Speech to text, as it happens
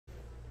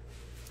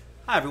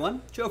Hi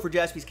everyone, Joe for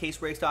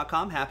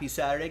JaspysCaseBreaks.com. Happy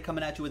Saturday,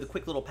 coming at you with a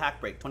quick little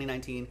pack break.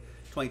 2019-2020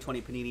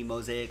 Panini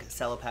Mosaic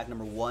Cello pack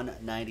number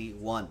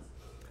 191.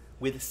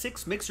 With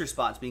 6 mixer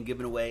spots being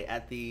given away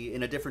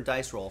in a different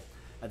dice roll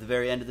at the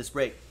very end of this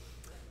break.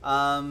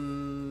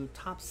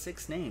 Top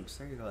 6 names.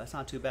 There you go. That's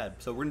not too bad.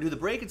 So we're gonna do the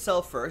break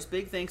itself first.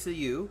 Big thanks to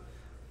you,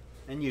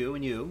 and you,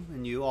 and you,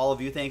 and you, all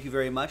of you. Thank you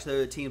very much. There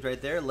are the teams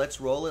right there.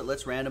 Let's roll it.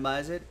 Let's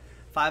randomize it.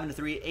 5 and a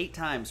 3, 8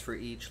 times for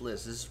each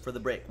list. This is for the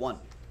break. 1,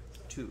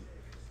 2,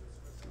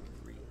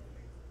 3.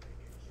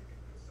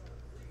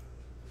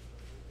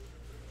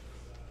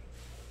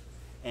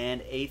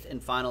 And 8th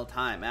and final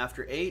time.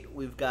 After 8,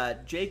 we've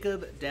got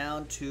Jacob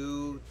down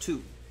to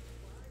 2.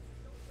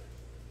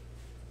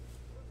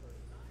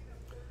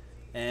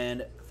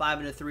 And 5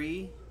 and a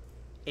 3,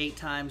 8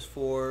 times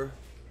for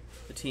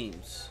the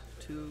teams.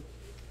 2,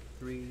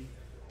 3,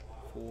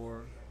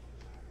 4,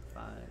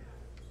 5,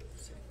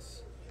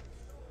 6.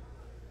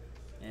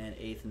 And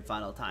 8th and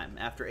final time.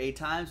 After 8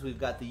 times, we've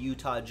got the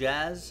Utah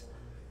Jazz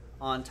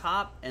on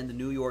top and the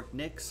New York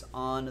Knicks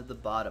on the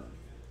bottom.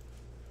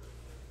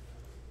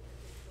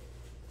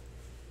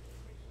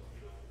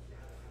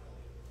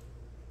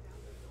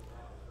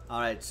 All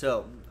right,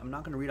 so I'm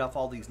not going to read off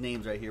all these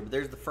names right here, but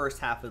there's the first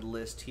half of the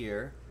list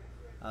here.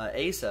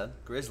 Asa,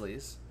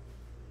 Grizzlies.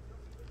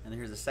 And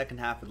here's the second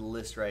half of the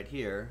list right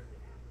here.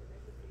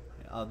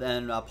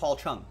 Then Paul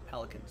Chung,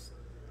 Pelicans.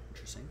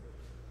 Interesting.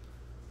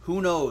 Who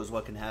knows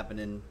what can happen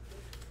in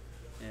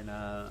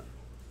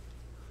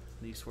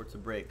these sorts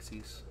of breaks.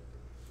 These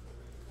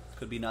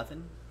could be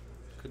nothing.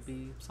 Could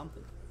be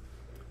something.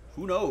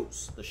 Who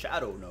knows? The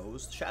Shadow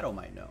knows. The Shadow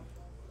might know.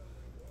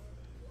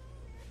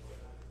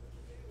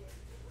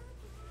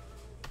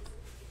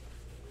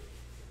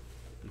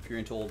 If you're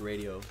into old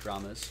radio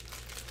dramas.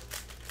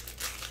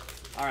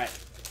 All right,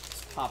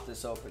 let's pop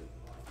this open.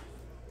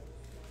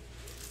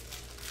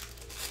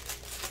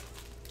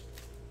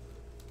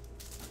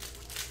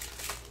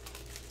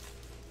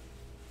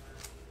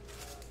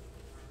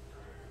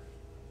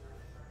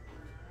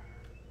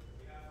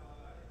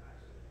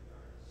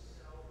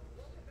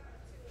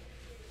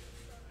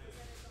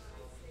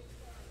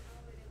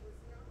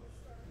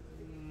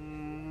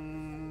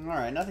 All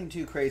right, nothing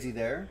too crazy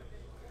there.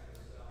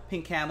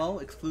 Pink camo,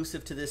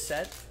 exclusive to this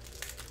set.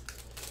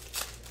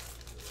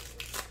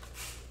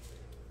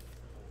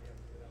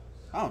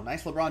 Oh,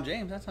 nice LeBron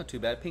James. That's not too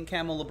bad. Pink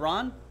camo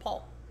LeBron,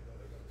 Paul.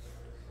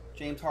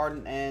 James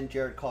Harden and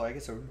Jared Collier. I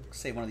guess I'll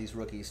say one of these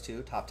rookies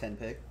too. Top 10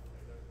 pick.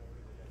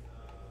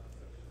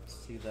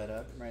 See that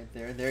up right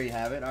there. There you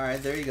have it. All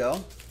right, there you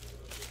go.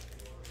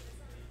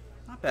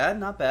 Not bad,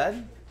 not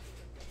bad.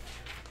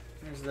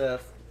 There's the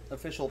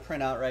official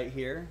printout right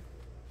here.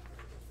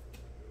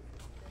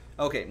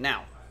 Okay,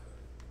 now.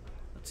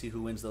 Let's see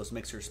who wins those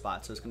mixer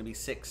spots. So it's going to be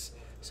 6.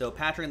 So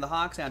Patrick and the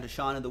Hawks down to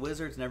Sean and the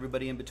Wizards and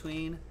everybody in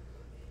between.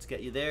 Let's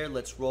get you there.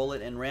 Let's roll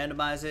it and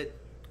randomize it.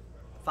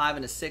 5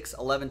 and a 6,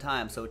 11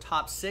 times. So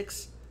top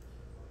 6.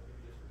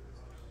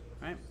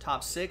 All right,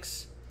 top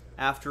 6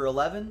 after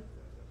 11.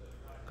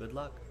 Good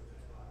luck.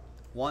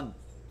 1,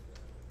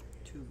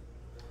 2,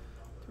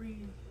 3.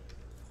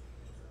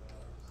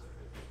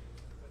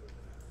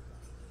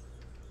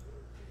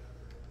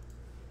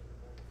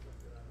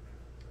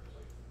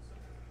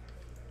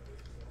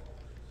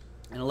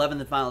 And 11th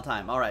and final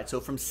time. All right, so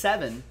from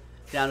 7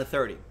 down to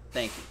 30.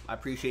 Thank you. I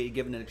appreciate you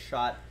giving it a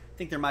shot. I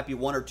think there might be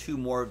 1 or 2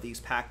 more of these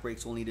pack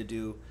breaks we'll need to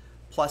do,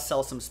 plus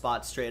sell some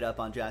spots straight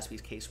up on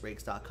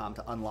JaspysCaseBreaks.com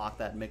to unlock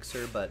that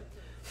mixer. But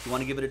if you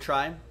want to give it a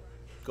try,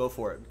 go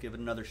for it. Give it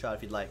another shot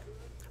if you'd like.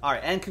 All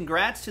right, and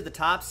congrats to the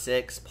top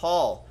 6.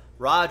 Paul,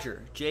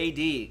 Roger,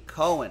 JD,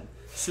 Cohen,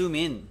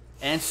 Sumin,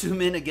 and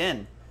Sumin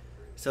again.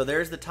 So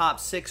there's the top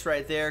 6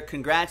 right there.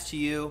 Congrats to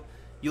you.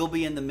 You'll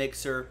be in the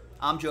mixer.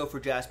 I'm Joe for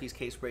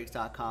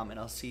JaspysCaseBreaks.com, and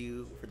I'll see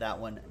you for that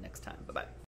one next time. Bye-bye.